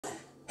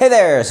Hey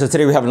there! So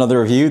today we have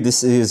another review.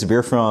 This is a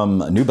beer from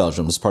New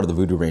Belgium. It's part of the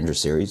Voodoo Ranger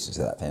series. You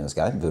see that famous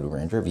guy, Voodoo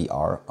Ranger,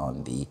 VR,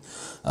 on the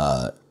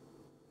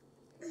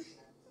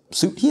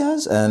suit he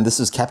has. And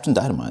this is Captain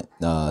Dynamite,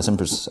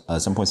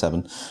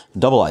 7.7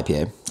 double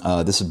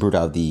IPA. This is brewed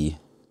out of the,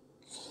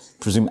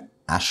 presume,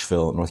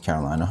 Asheville, North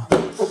Carolina.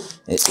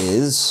 It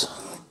is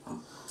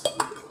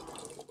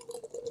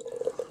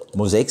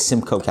Mosaic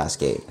Simcoe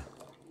Cascade.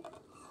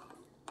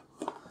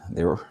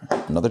 They were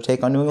another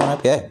take on New England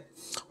IPA.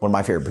 One of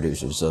my favorite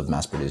producers of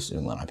mass-produced New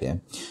England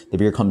IPA. The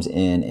beer comes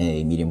in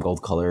a medium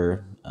gold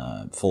color,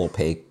 full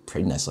opaque,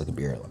 pretty nice looking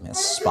beer. Like, man,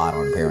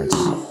 spot-on appearance.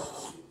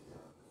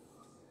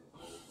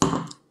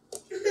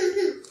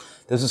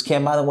 This is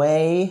canned, by the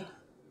way.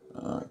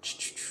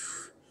 Let's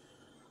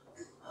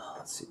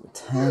see,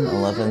 10,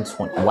 11,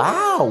 20.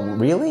 Wow,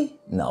 really?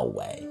 No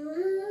way.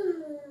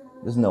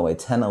 There's no way.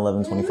 10,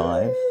 11,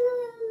 25.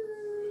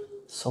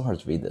 So hard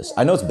to read this.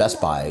 I know it's Best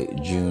By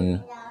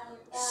June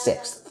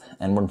 6th,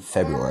 and we're in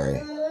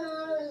February.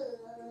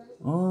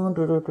 I don't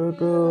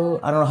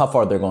know how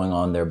far they're going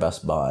on their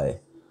Best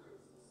Buy.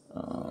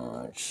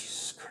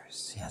 Jesus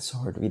Christ. Yeah, it's so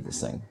hard to read this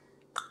thing.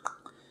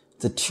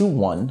 It's a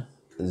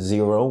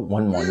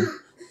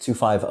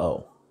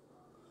 2101125.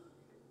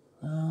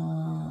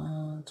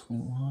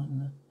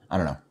 21. I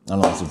don't know. I don't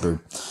know if it's brewed.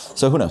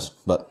 So who knows?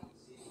 But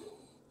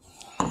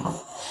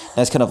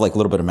that's kind of like a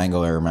little bit of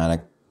mango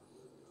aromatic.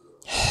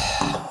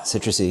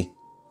 Citrusy.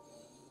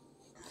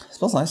 It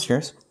smells nice.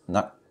 Cheers.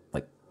 Not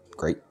like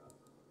great.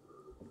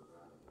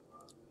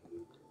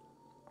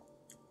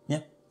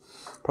 Yeah.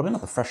 Probably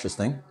not the freshest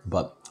thing,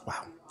 but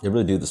wow. They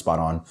really do the spot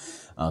on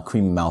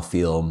creamy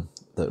mouthfeel,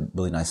 the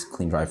really nice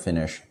clean dry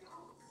finish,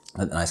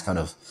 a nice kind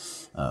of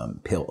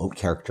pale oat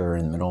character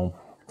in the middle.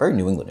 Very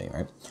New Englandy,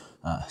 right?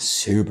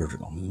 Super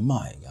drinkable.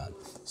 My God.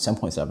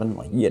 7.7.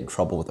 Like, you get in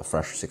trouble with a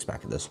fresh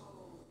 6-pack of this.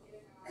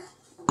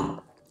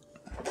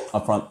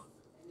 Up front,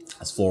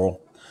 it's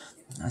floral.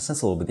 I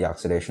sense a little bit of the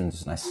oxidation,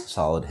 just a nice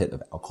solid hit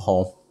of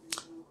alcohol.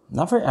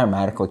 Not very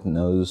aromatic like the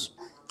nose.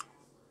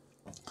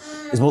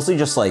 It's mostly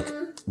just like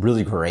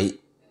really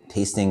great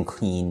tasting,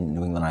 clean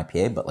New England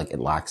IPA, but like it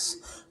lacks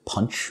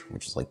punch,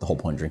 which is like the whole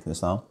point of drinking this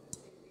style.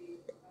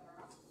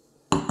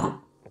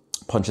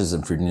 Punches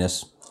and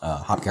fruitiness,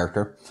 hop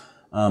character.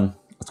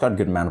 It's got a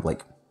good amount of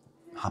like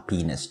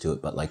hoppiness to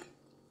it, but like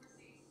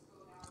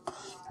a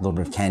little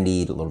bit of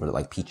candied, a little bit of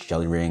like peach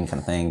jelly ring kind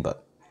of thing,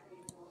 but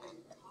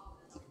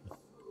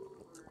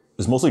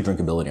there's mostly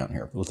drinkability on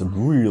here with a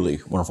really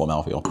wonderful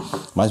mouthfeel.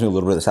 Reminds me a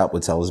little bit of the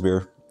Southwood Cellars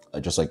beer,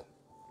 just like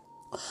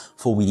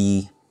full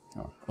weedy,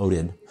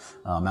 oated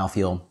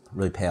mouthfeel,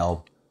 really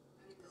pale,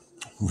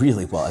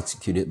 really well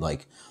executed,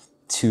 like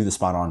to the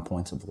spot on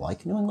points of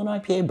like New England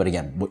IPA. But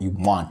again, what you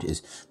want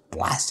is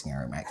blasting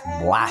aromatic,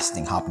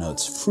 blasting hop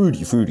notes,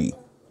 fruity.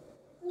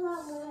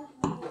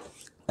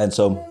 And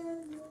so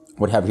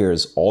what I have here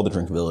is all the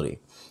drinkability,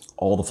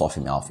 all the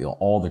fluffy mouthfeel,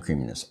 all the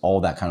creaminess,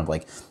 all that kind of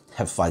like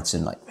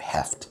Hefeweizen like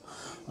heft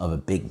of a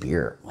big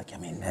beer. Like, I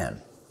mean,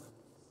 man,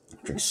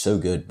 it drinks so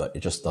good, but it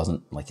just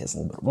doesn't, like, it's a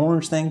little bit of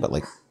orange thing, but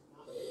like,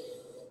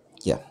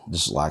 yeah, it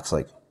just lacks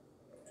like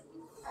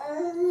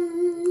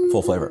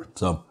full flavor.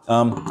 So,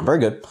 very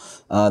good.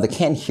 The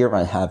can here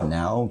I have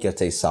now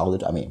gets a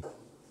solid, I mean,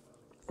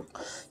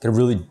 get a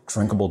really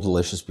drinkable,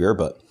 delicious beer,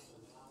 but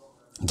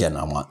again,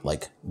 I want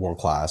like world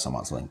class. I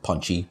want something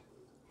punchy.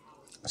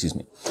 Excuse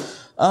me.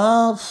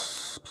 Man,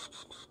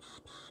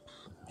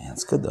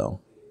 it's good though.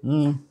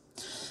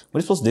 What are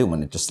you supposed to do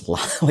when it just,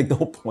 like, the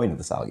whole point of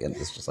the style again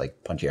is just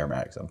like punchy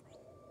aromatic, so.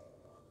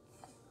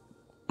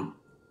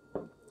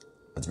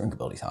 But the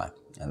drinkability is high,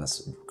 and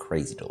that's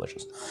crazy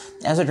delicious.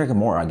 As I drink it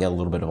more, I get a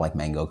little bit of like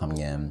mango coming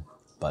in,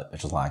 but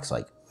it just lacks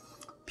like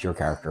pure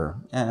character.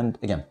 And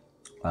again,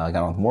 I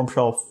got it on the warm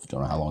shelf.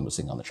 Don't know how long it was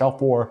sitting on the shelf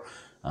for.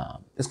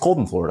 It's cold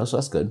in Florida, so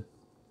that's good.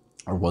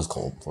 Or was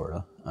cold in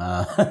Florida.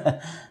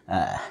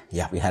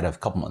 Yeah, we had a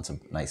couple months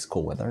of nice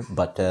cold weather,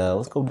 but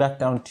let's go back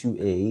down to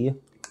a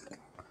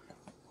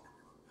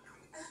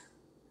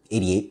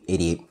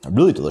 88.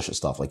 Really delicious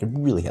stuff. Like, it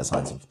really has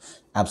signs of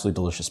absolutely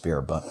delicious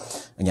beer. But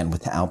again,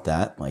 without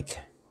that, like,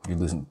 you're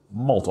losing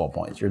multiple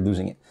points. You're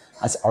losing it.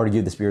 I'd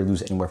argue this beer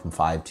lose anywhere from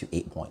 5 to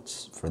 8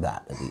 points for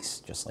that, at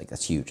least. Just like,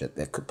 that's huge.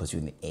 That could put you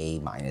in the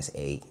A-,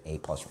 A+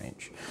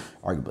 range,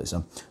 arguably.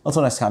 So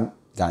until next time,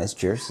 guys,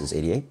 cheers. This is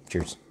 88.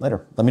 Cheers.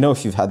 Later. Let me know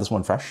if you've had this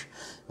one fresh.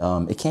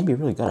 It can be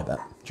really good, I bet.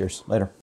 Cheers. Later.